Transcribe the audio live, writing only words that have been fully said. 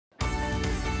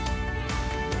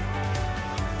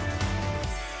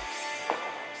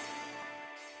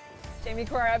Jamie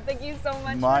Korab, thank you so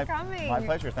much for coming. My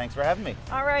pleasure. Thanks for having me.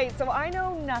 All right, so I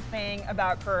know nothing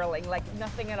about curling, like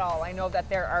nothing at all. I know that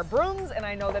there are brooms and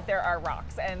I know that there are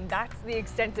rocks, and that's the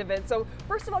extent of it. So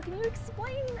first of all, can you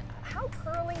explain how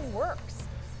curling works?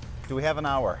 Do we have an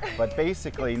hour? But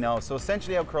basically, no. So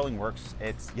essentially how curling works,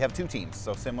 you have two teams,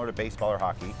 so similar to baseball or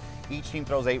hockey. Each team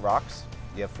throws 8 rocks.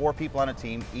 You have 4 people on a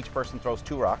team. Each person throws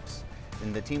 2 rocks,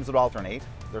 and the teams would alternate.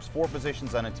 There's 4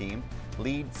 positions on a team: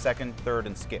 lead, second, third,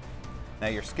 and skip. Now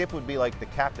your skip would be like the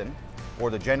captain or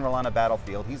the general on a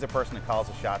battlefield. He's the person that calls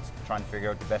the shots, trying to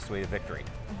figure out the best way to victory.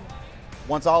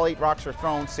 Once all 8 rocks are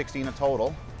thrown, 16 in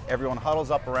total, everyone huddles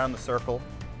up around the circle,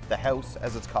 the house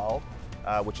as it's called,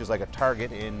 which is like a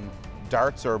target in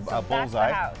darts or a bullseye. That's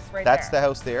the house right That's there. the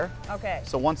house there. Okay.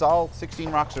 So once all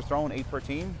 16 rocks are thrown, 8 per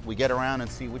team, we get around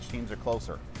and see which teams are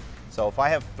closer. So if I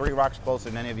have 3 rocks closer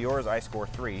than any of yours, I score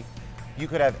 3. You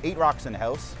could have 8 rocks in the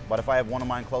house, but if I have one of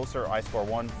mine closer, I score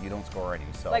 1, you don't score any.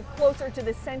 So like closer to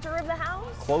the center of the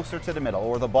house? Closer to the middle,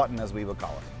 or the button as we would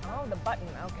call it. Oh, the button,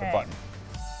 okay. The button.